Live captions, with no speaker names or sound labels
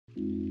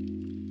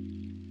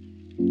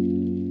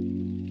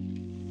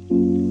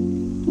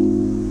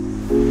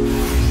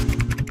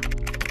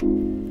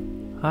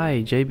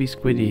Hi,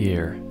 jb.squiddy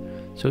here.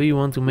 So you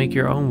want to make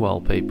your own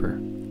wallpaper.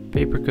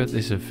 Papercut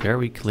is a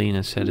very clean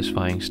and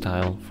satisfying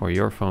style for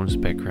your phone's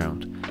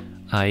background.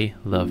 I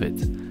love it,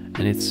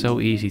 and it's so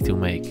easy to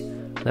make.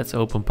 Let's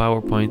open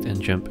PowerPoint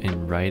and jump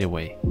in right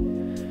away.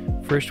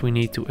 First we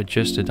need to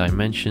adjust the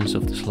dimensions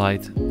of the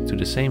slide to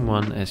the same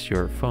one as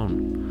your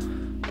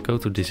phone. Go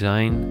to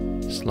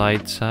Design,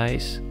 Slide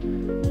Size,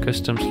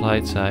 Custom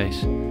Slide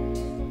Size.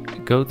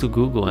 Go to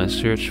Google and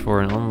search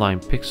for an online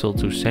pixel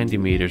to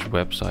centimeters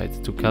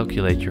website to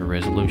calculate your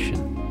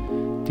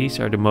resolution. These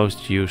are the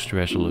most used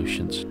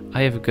resolutions.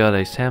 I have got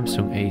a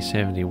Samsung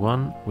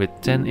A71 with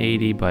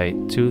 1080 by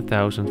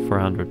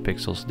 2400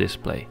 pixels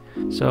display.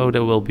 So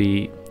there will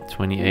be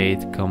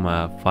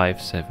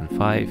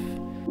 28,575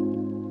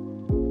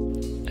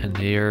 and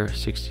here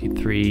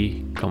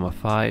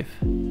 63,5.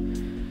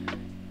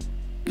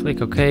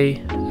 Click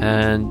OK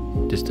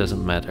and this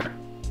doesn't matter.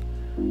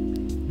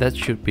 That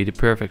should be the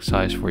perfect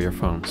size for your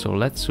phone, so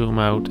let's zoom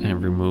out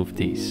and remove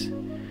these.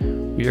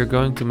 We are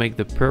going to make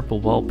the purple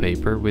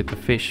wallpaper with the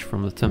fish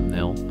from the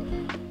thumbnail.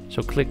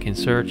 So click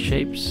Insert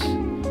Shapes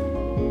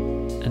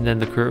and then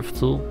the curve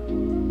tool.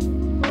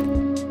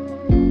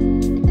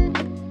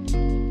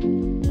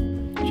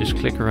 Just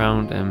click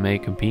around and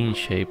make a bean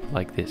shape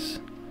like this.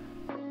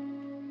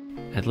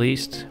 At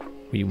least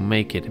we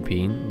make it a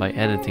bean by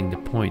editing the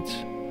points.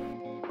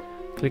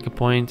 Click a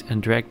point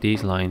and drag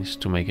these lines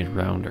to make it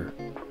rounder.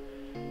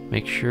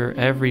 Make sure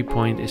every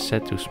point is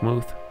set to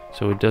smooth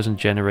so it doesn't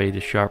generate a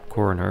sharp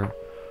corner,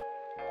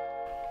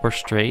 or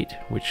straight,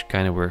 which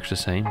kind of works the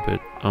same, but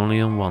only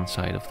on one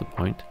side of the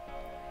point.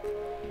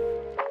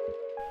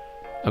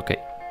 Okay,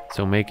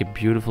 so make it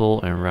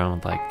beautiful and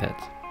round like that.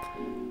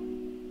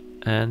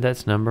 And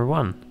that's number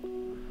one.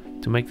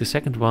 To make the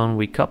second one,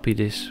 we copy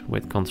this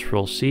with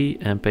Ctrl C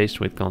and paste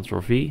with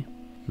Ctrl V,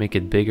 make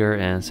it bigger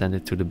and send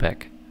it to the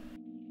back.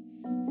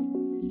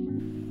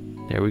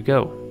 There we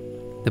go.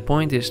 The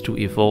point is to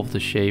evolve the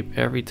shape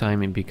every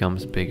time it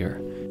becomes bigger.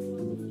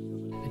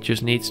 It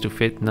just needs to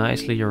fit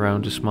nicely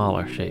around the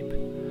smaller shape.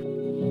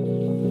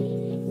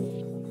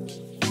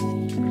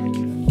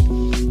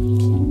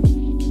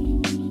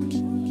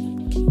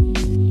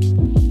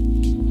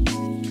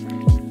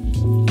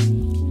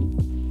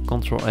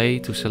 Ctrl A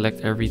to select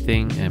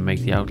everything and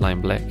make the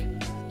outline black,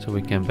 so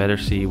we can better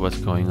see what's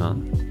going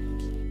on.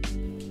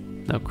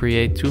 Now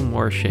create two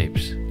more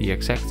shapes, the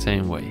exact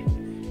same way.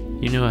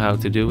 You know how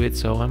to do it,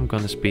 so I'm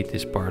gonna speed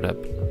this part up.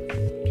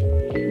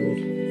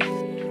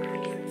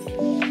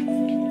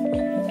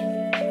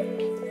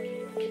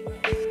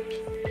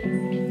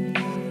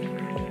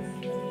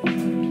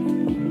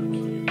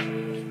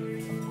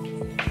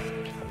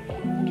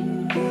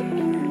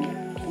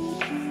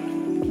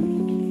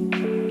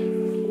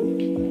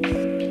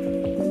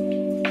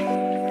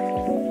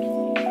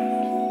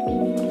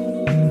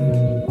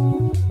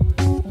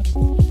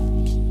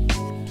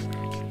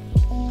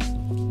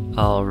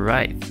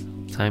 Alright,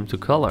 time to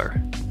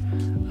color.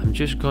 I'm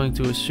just going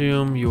to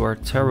assume you are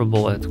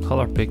terrible at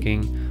color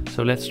picking,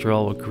 so let's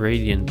draw a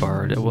gradient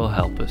bar that will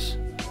help us.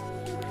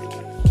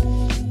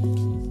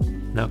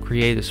 Now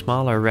create a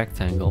smaller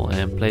rectangle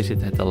and place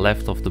it at the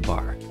left of the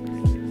bar.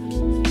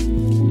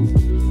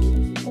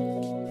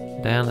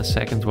 Then a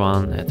second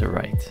one at the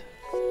right.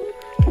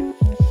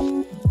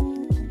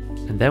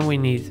 And then we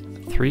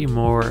need 3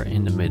 more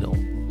in the middle.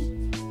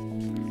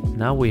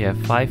 Now we have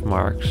 5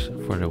 marks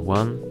for the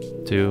 1,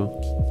 2,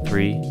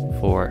 3,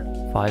 4,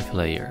 5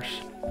 layers.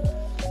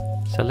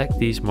 Select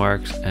these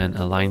marks and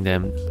align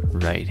them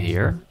right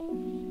here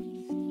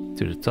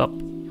to the top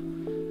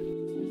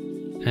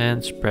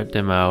and spread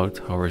them out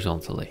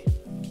horizontally.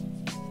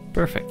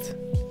 Perfect.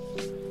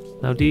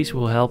 Now these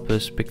will help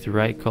us pick the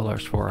right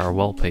colors for our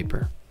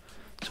wallpaper.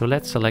 So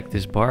let's select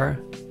this bar,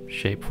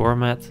 shape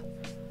format,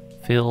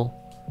 fill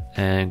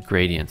and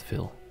gradient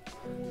fill.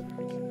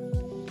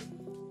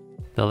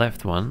 The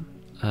left one,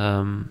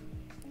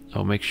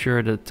 make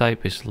sure the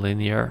type is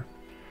linear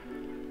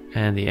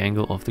and the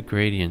angle of the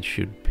gradient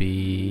should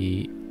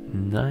be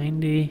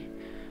 90,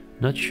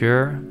 not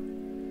sure.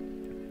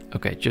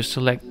 Okay, just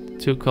select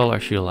 2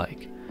 colors you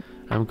like.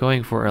 I'm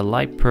going for a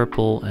light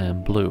purple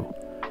and blue.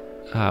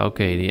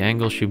 Okay, the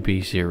angle should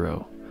be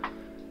 0.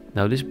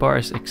 Now this bar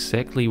is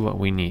exactly what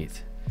we need.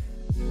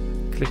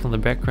 Click on the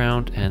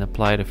background and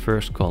apply the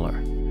first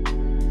color.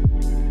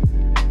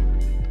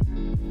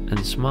 And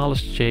the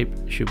smallest shape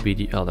should be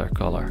the other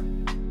color.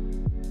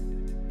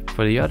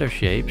 For the other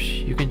shapes,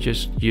 you can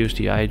just use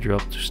the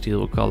eyedrop to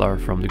steal a color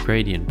from the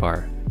gradient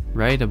bar,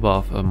 right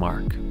above a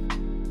mark.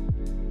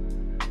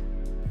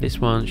 This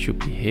one should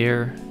be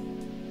here,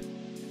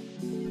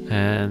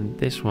 and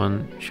this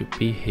one should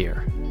be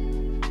here.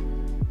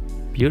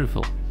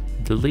 Beautiful.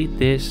 Delete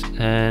this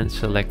and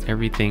select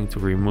everything to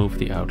remove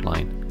the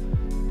outline.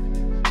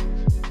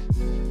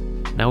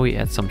 Now we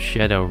add some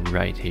shadow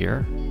right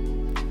here.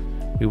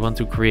 We want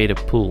to create a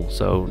pool,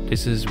 so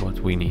this is what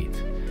we need.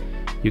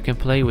 You can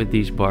play with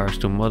these bars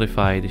to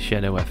modify the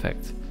shadow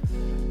effect.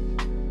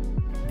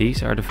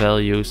 These are the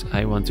values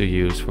I want to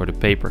use for the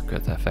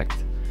papercut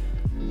effect.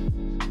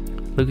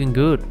 Looking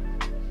good!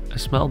 A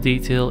small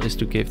detail is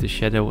to give the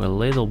shadow a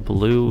little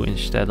blue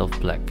instead of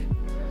black.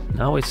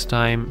 Now it's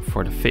time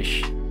for the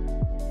fish.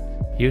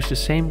 Use the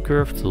same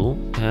curve tool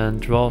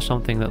and draw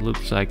something that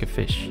looks like a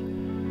fish.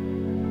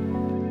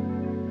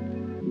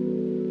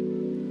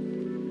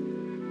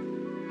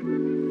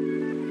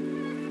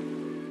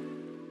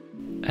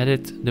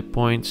 Edit the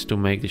points to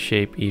make the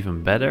shape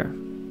even better.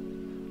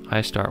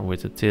 I start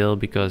with the tail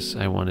because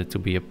I want it to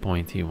be a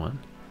pointy one.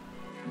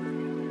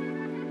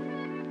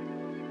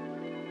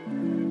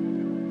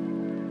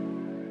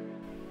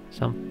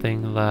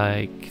 Something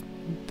like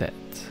that.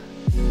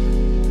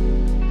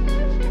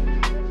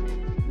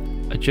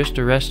 Adjust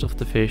the rest of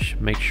the fish,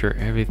 make sure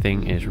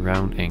everything is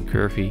round and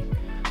curvy.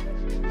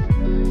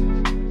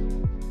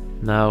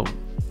 Now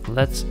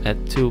let's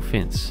add two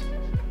fins.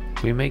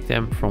 We make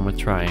them from a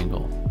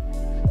triangle.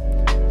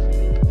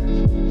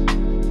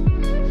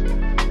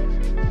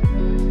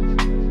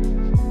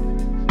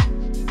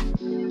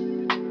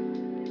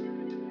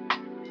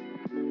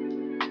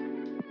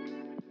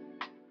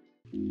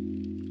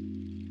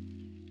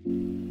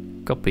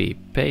 Copy,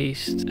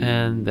 paste,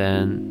 and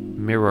then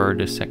mirror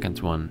the second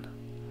one.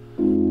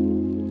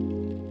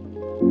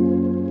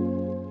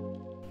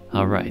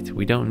 Alright,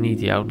 we don't need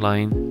the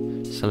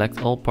outline.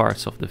 Select all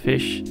parts of the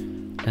fish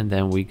and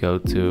then we go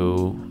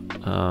to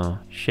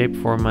shape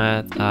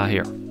format,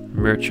 here,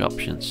 merge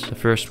options, the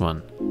first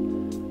one.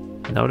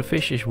 Now the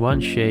fish is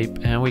one shape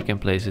and we can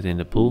place it in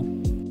the pool.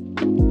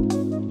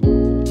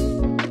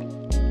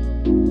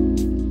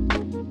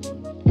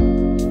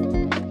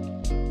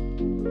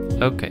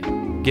 Okay,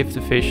 give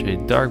the fish a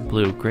dark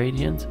blue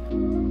gradient.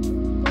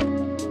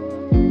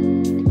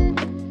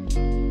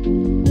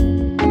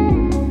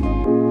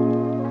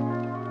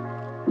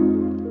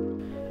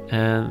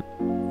 And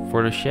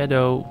for the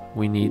shadow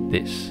we need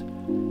this.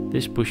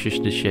 This pushes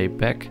the shape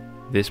back,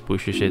 this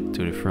pushes it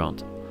to the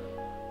front.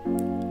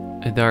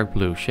 A dark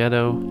blue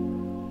shadow,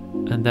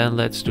 and then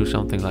let's do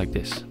something like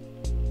this.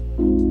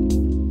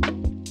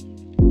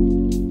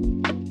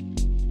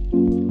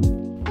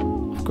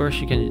 Of course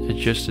you can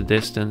adjust the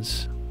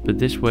distance, but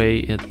this way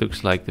it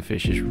looks like the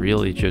fish is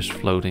really just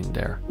floating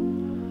there.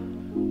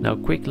 Now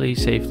quickly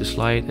save the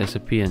slide as a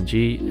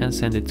PNG and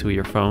send it to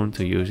your phone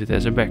to use it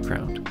as a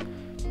background.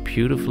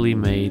 Beautifully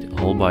made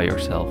all by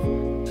yourself.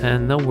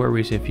 And no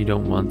worries if you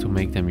don't want to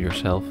make them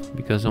yourself,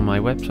 because on my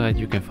website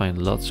you can find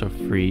lots of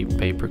free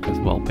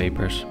papercut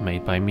wallpapers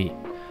made by me.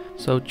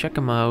 So check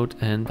them out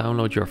and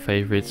download your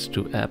favorites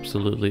to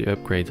absolutely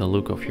upgrade the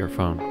look of your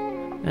phone.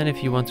 And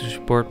if you want to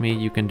support me,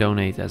 you can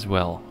donate as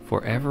well.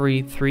 For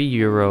every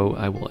 €3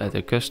 I will add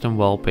a custom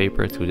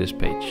wallpaper to this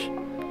page.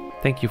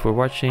 Thank you for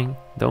watching,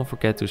 don't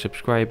forget to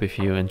subscribe if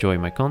you enjoy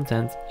my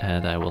content,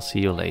 and I will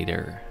see you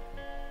later.